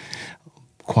sands are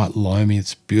quite loamy.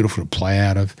 It's beautiful to play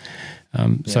out of.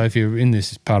 So if you're in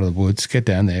this part of the woods, get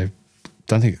down there.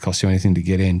 Don't think it costs you anything to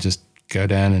get in. Just go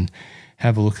down and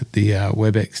have a look at the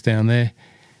WebEx down there.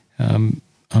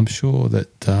 I'm sure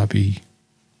that be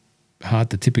hard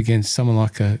to tip against someone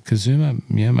like a Kazuma.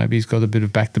 Maybe he's got a bit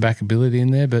of back-to-back ability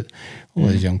in there, but all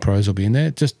these young pros will be in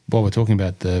there. Just while we're talking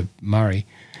about the Murray,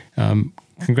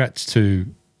 congrats to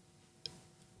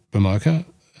Bamoka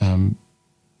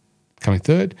coming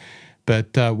third,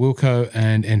 but Wilco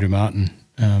and Andrew Martin,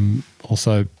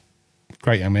 also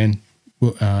great young men.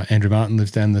 Andrew Martin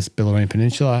lives down this Bellarine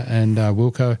Peninsula, and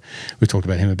Wilco, we talked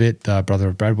about him a bit, brother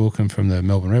of Brad Wilcombe from the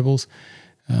Melbourne Rebels.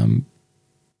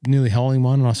 Nearly holing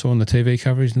one, and I saw on the TV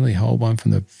coverage, nearly holed one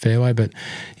from the fairway. But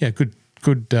yeah,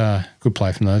 good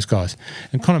play from those guys.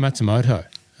 And Connor Matsumoto,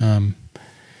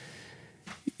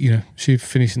 she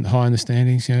finished high in the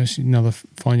standings. She's another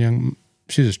fine young.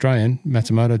 She's Australian,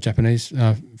 Matsumoto, Japanese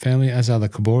family, as are the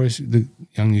Kaboris, the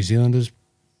young New Zealanders,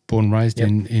 born and raised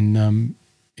in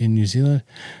New Zealand.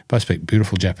 Both speak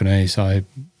beautiful Japanese. When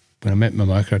I met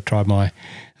Momoka, I tried my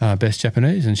best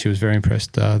Japanese, and she was very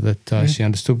impressed that she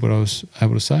understood what I was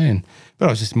able to say. But I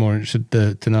was just more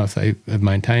interested to know if they have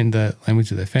maintained the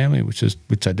language of their family, which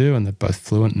they do, and they're both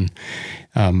fluent.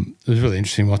 And it was really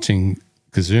interesting watching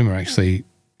Kazuma actually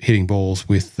hitting balls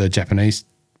with the Japanese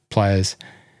players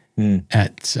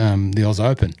at the Oz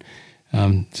Open,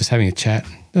 just having a chat.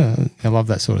 I love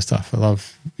that sort of stuff. I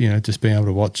love, just being able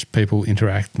to watch people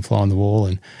interact and fly on the wall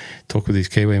and talk with these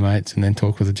Kiwi mates and then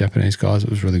talk with the Japanese guys. It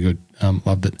was really good.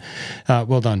 Loved it.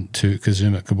 Well done to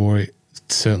Kazuma Kabori.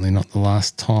 Certainly not the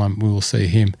last time we will see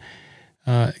him.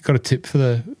 Got a tip for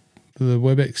the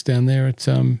WebEx down there at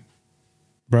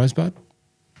Rosebud?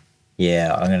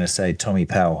 Yeah, I'm going to say Tommy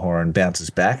Powerhoran bounces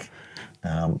back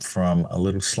from a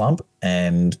little slump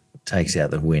and takes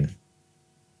out the win.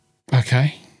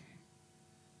 Okay.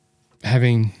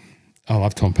 I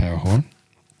love Tom Powerhorn,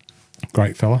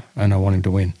 great fella, and I want him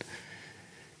to win.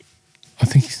 I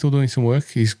think he's still doing some work.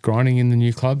 He's grinding in the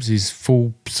new clubs. He's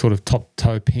full sort of top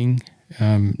toe ping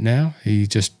now. He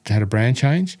just had a brand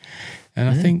change, and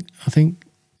I think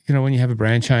when you have a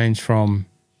brand change from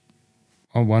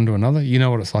one to another, you know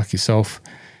what it's like yourself.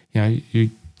 You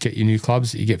get your new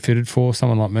clubs that you get fitted for.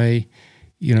 Someone like me,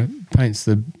 paints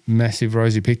the massive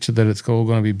rosy picture that it's all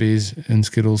going to be beers and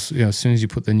Skittles, as soon as you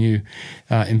put the new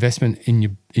investment in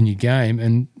your game.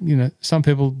 And, some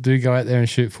people do go out there and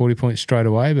shoot 40 points straight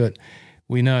away, but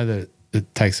we know that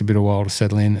it takes a bit of while to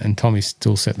settle in, and Tommy's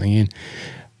still settling in.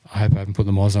 I hope I haven't put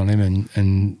the moz on him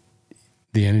and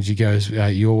the energy goes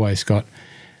your way, Scott.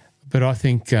 But I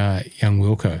think young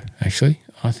Wilco, actually.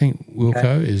 I think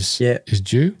Wilco is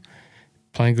due,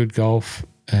 playing good golf,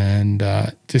 and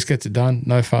just gets it done.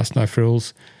 No fuss, no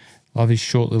frills. Love his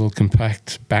short little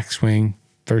compact backswing.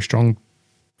 Very strong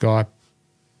guy.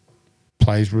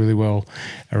 Plays really well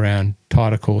around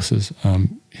tighter courses.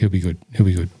 He'll be good.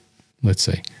 Let's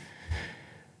see.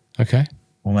 Okay.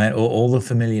 Well, mate, all the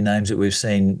familiar names that we've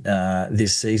seen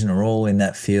this season are all in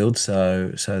that field.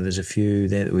 So there's a few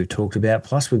there that we've talked about.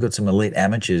 Plus, we've got some elite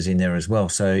amateurs in there as well.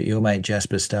 So your mate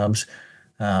Jasper Stubbs,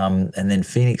 and then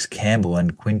Phoenix Campbell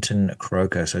and Quinton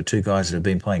Croker. So two guys that have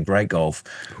been playing great golf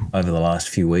over the last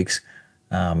few weeks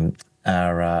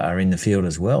are in the field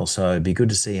as well. So it'd be good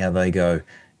to see how they go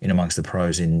in amongst the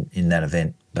pros in that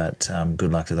event. But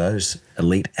good luck to those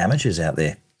elite amateurs out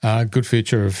there. Good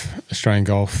future of Australian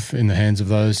golf in the hands of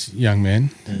those young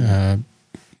men.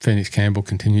 Phoenix Campbell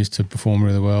continues to perform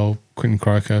really well. Quinton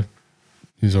Croker,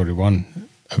 who's already won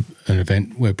an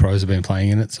event where pros have been playing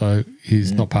in it, so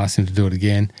he's not past him to do it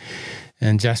again.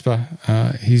 And Jasper,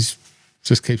 he's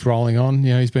just keeps rolling on.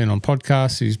 He's been on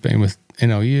podcasts, he's been with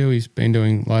NLU, he's been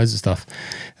doing loads of stuff.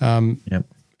 And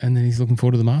then he's looking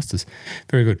forward to the Masters.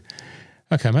 Very good.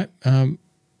 Okay, mate.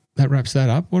 wraps that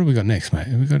up. What have we got next, mate?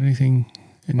 Have we got anything?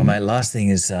 Well, mate, last thing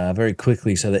is very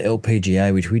quickly. So the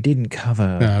LPGA, which we didn't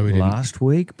cover last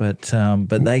week, but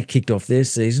they kicked off their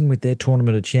season with their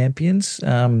Tournament of Champions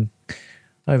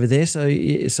over there. So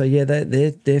yeah,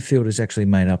 their field is actually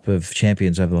made up of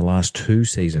champions over the last 2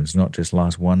 seasons, not just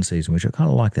last 1 season, which I kind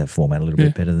of like that format a little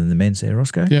bit better than the men's there,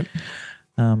 Rossco. Yep.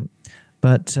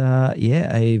 But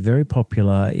a very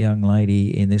popular young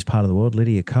lady in this part of the world,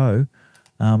 Lydia Ko,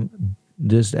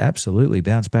 just absolutely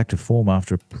bounced back to form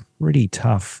after a pretty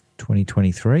tough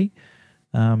 2023.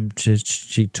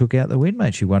 She took out the win,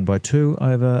 mate. She won by 2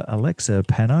 over Alexa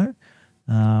Pano,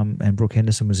 and Brooke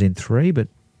Henderson was in 3. But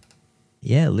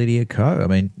yeah, Lydia Ko, I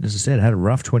mean, as I said, had a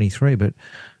rough 23, but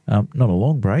not a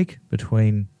long break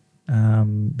between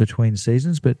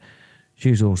seasons. But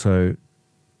she's also,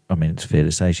 I mean, it's fair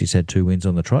to say she's had 2 wins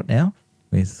on the trot now,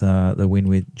 with the win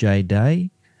with Jay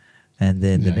Day. And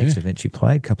then the next event she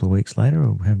played a couple of weeks later,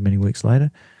 or however many weeks later,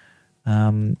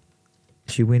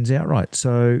 she wins outright.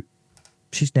 So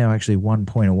she's now actually 1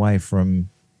 point away from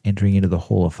entering into the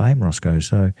Hall of Fame, Roscoe.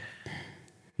 So,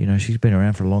 you know, she's been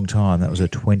around for a long time. That was her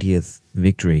 20th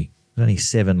victory. There's only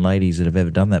 7 ladies that have ever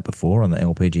done that before on the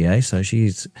LPGA. So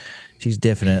she's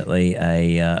definitely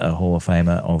a Hall of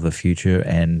Famer of the future,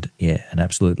 and yeah, an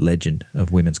absolute legend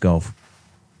of women's golf.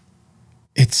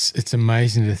 It's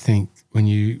amazing to think when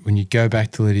you go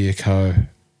back to Lydia Ko,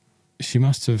 she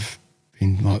must have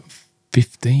been like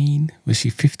 15. Was she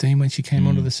 15 when she came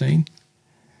onto the scene?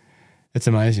 It's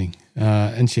amazing.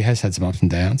 And she has had some ups and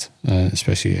downs,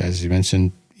 especially, as you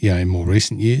mentioned, in more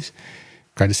recent years.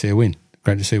 Great to see her win.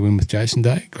 Great to see her win with Jason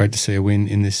Day. Great to see her win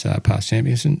in this past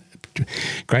champions.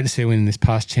 Great to see her win in this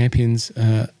past champions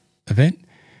event.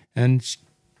 And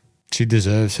she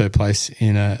deserves her place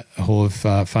in a Hall of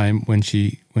Fame when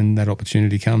that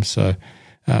opportunity comes. So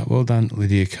well done,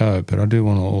 Lydia Ko. But I do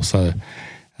want to also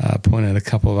point out a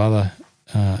couple of other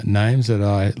names that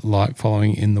I like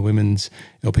following in the women's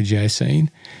LPGA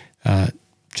scene.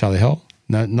 Charlie Hull.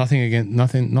 Not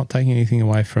taking anything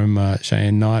away from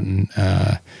Cheyenne Knight and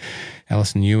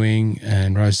Alison Ewing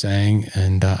and Rose Zhang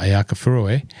and Ayaka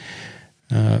Furue.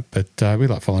 But we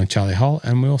like following Charlie Hull,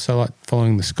 and we also like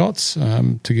following the Scots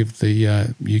to give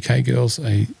the UK girls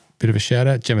a bit of a shout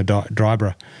out. Gemma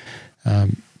Dryborough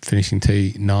finishing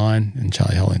T9 and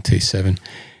Charlie Hull in T7.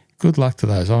 Good luck to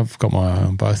those. I've got my eye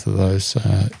on both of those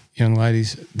young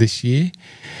ladies this year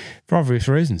for obvious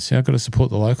reasons. I've got to support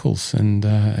the locals, and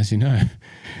as you know,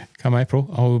 come April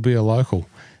I will be a local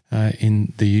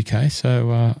in the UK.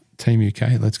 So Team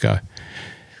UK, let's go.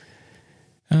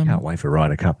 Can't wait for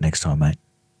Ryder Cup next time, mate.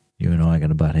 You and I are going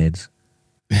to butt heads.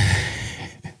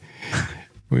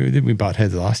 we butt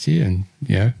heads last year, and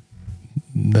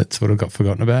that sort of got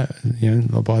forgotten about.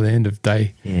 By the end of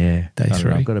day 3.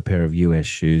 I've got a pair of US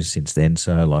shoes since then,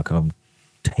 so like I'm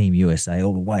Team USA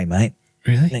all the way, mate.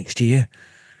 Really? Next year.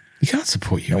 You can't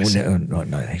support USA. No,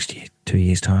 next year. 2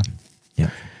 years time. Yeah.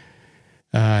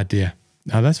 Dear.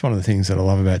 Now that's one of the things that I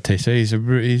love about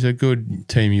TC. He's a good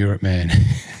Team Europe man.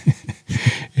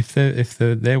 If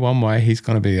they're one way, he's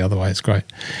going to be the other way. It's great.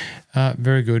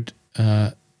 Very good.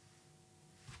 The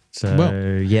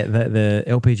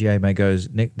LPGA may goes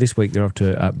this week. They're off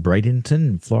to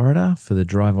Bradenton, Florida, for the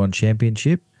Drive On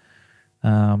Championship,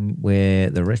 where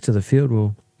the rest of the field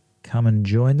will come and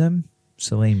join them.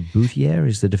 Celine Boutier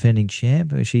is the defending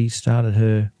champ. She started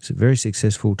her very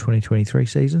successful 2023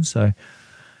 season, so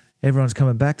everyone's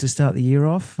coming back to start the year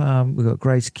off. We've got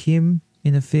Grace Kim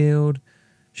in the field.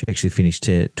 She actually finished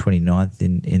 29th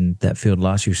in that field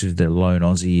last year. She was the lone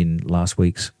Aussie in last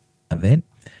week's event.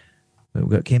 We've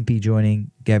got Kempe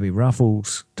joining, Gabby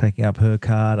Ruffles taking up her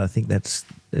card. I think this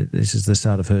is the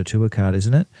start of her tour card,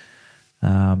 isn't it?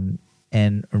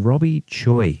 And Robbie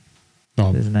Choi.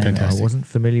 There's a name fantastic. I wasn't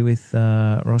familiar with,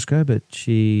 Roscoe, but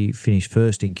she finished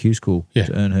first in Q School to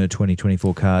earn her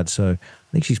 2024 card. So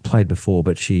I think she's played before,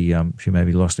 but she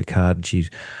maybe lost a card, and she's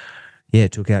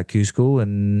took out Q School,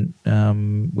 and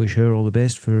wish her all the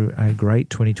best for a great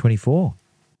 2024.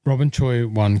 Robin Choi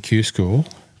won Q School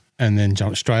and then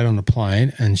jumped straight on a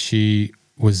plane, and she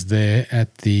was there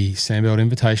at the Sandbelt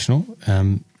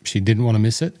Invitational. She didn't want to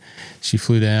miss it. She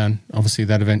flew down. Obviously,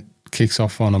 that event kicks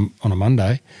off on a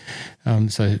Monday.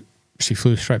 So she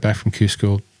flew straight back from Q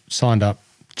School, signed up,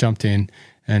 jumped in,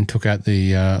 and took out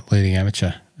the leading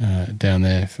amateur down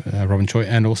there, Robin Choi,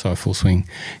 and also a full swing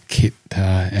kit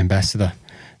ambassador,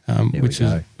 which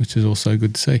is also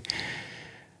good to see.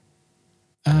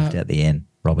 Left out the end,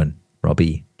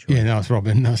 Robbie Choi. Yeah, no, it's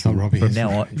Robin. No, it's not Robbie. From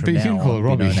now on, but you can call it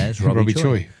Robbie. Robbie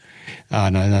Choi.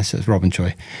 No, it's Robin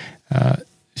Choi.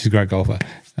 She's a great golfer.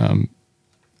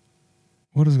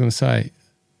 What was I going to say?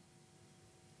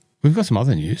 we've got some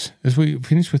other news. As we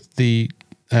finish with the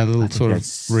little sort of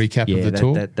recap of the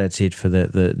tour. That's it for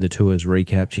the tour's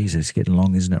recap. Jesus, it's getting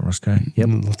long, isn't it, Rossco? Yep.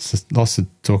 Lots to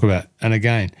talk about. And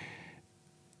again,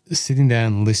 sitting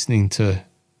down listening to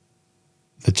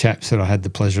the chaps that I had the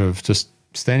pleasure of just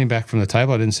standing back from the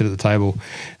table. I didn't sit at the table.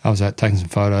 I was out taking some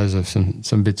photos of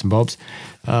some bits and bobs.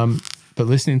 But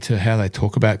listening to how they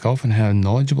talk about golf and how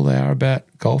knowledgeable they are about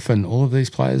golf, and all of these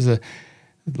players are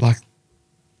like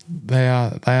they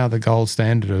are the gold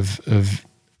standard of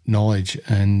knowledge,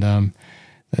 and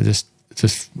it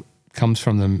just comes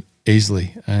from them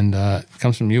easily, and it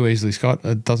comes from you easily, Scott.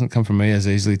 It doesn't come from me as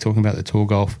easily. Talking about the tour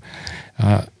golf,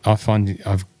 I find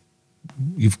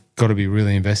you've got to be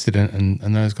really invested in it,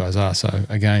 and those guys are. So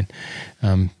again,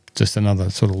 just another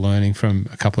sort of learning from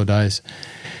a couple of days.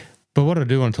 But what I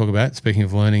do want to talk about, speaking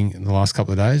of learning in the last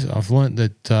couple of days, I've learned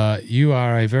that you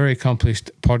are a very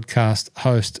accomplished podcast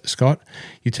host, Scott.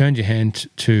 You turned your hand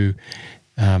to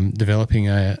developing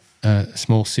a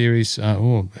small series.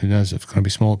 Who knows if it's going to be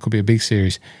small? It could be a big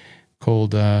series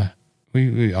called.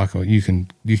 You can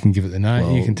give it the name.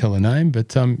 Well, you can tell the name,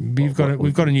 but we've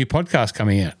got a new podcast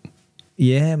coming out.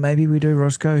 Yeah, maybe we do,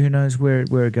 Rossco. Who knows where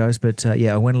it goes? But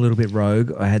I went a little bit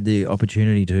rogue. I had the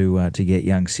opportunity to get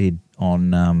young Sid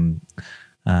on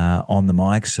the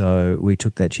mic, so we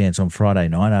took that chance on Friday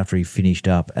night after he finished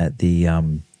up at the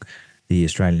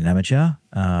Australian Amateur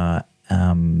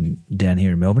down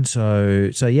here in Melbourne. So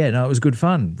it was good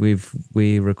fun.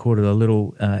 We recorded a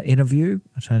little interview.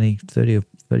 It's only 30 or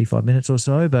 35 minutes or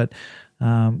so, but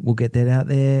we'll get that out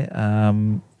there.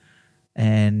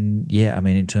 And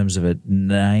in terms of a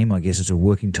name, I guess it's a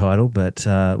working title, but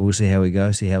we'll see how we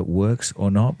go, see how it works or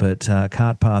not. But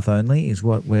Cart Path Only is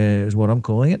what I'm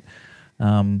calling it.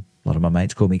 A lot of my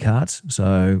mates call me Carts,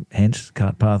 so hence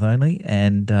Cart Path Only,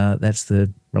 and that's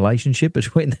the relationship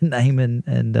between the name and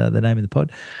the name of the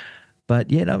pod.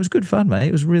 But it was good fun, mate.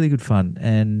 It was really good fun,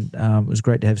 and it was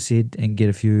great to have Sid and get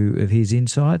a few of his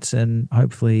insights, and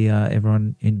hopefully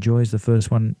everyone enjoys the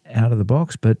first one out of the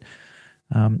box. But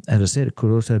as I said, it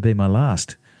could also be my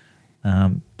last,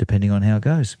 depending on how it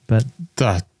goes. But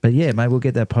mate, we'll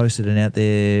get that posted and out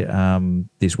there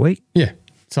this week. Yeah,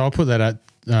 so I'll put that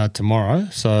out tomorrow.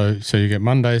 So you get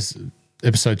Monday's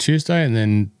episode Tuesday, and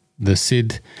then the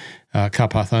Sid Car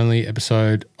Path Only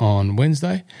episode on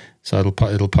Wednesday. So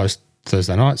it'll post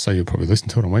Thursday night. So you'll probably listen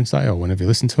to it on Wednesday or whenever you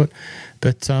listen to it.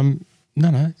 But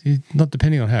no, not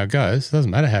depending on how it goes. It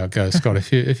doesn't matter how it goes, Scott.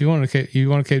 If you want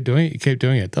to keep doing it, you keep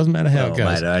doing it. It doesn't matter how it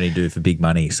goes. Mate, I only do it for big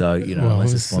money. So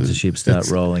unless the sponsorships start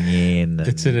rolling in,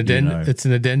 it's an addendum. It's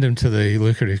an addendum to the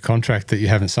lucrative contract that you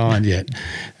haven't signed yet.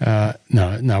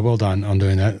 No, well done on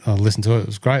doing that. I listened to it. It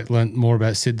was great. Learned more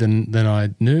about Sid than I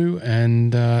knew,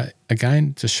 and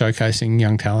again, just showcasing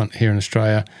young talent here in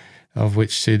Australia, of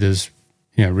which Sid has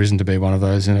risen to be one of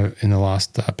those in the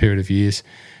last period of years,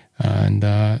 and.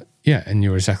 And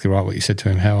you're exactly right what you said to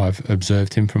him, how I've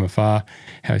observed him from afar,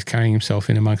 how he's carrying himself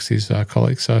in amongst his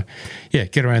colleagues. So,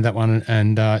 get around that one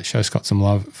and show Scott some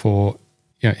love for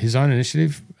his own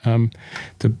initiative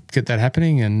to get that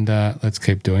happening, and let's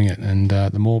keep doing it. And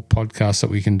the more podcasts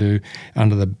that we can do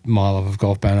under the My Love of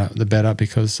Golf banner, the better,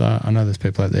 because I know there's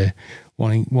people out there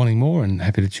wanting more and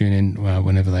happy to tune in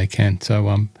whenever they can. So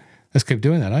let's keep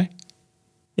doing that, eh?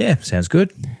 Yeah, sounds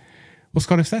good. Well,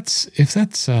 Scott, if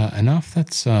that's enough,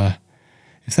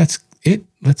 if that's it,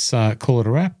 let's call it a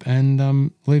wrap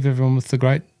and leave everyone with the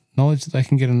great knowledge that they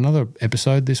can get another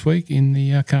episode this week in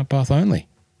the Cart Path Only.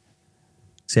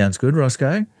 Sounds good,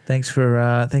 Rossco. Thanks for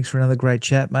another great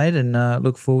chat, mate, and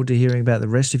look forward to hearing about the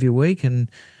rest of your week and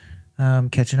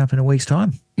catching up in a week's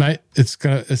time. Mate, it's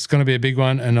gonna be a big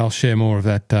one, and I'll share more of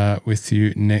that with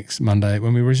you next Monday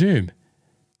when we resume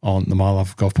on the My Love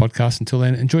of Golf podcast. Until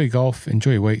then, enjoy your golf,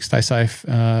 enjoy your week, stay safe,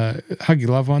 hug your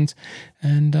loved ones,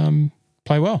 and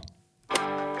play well.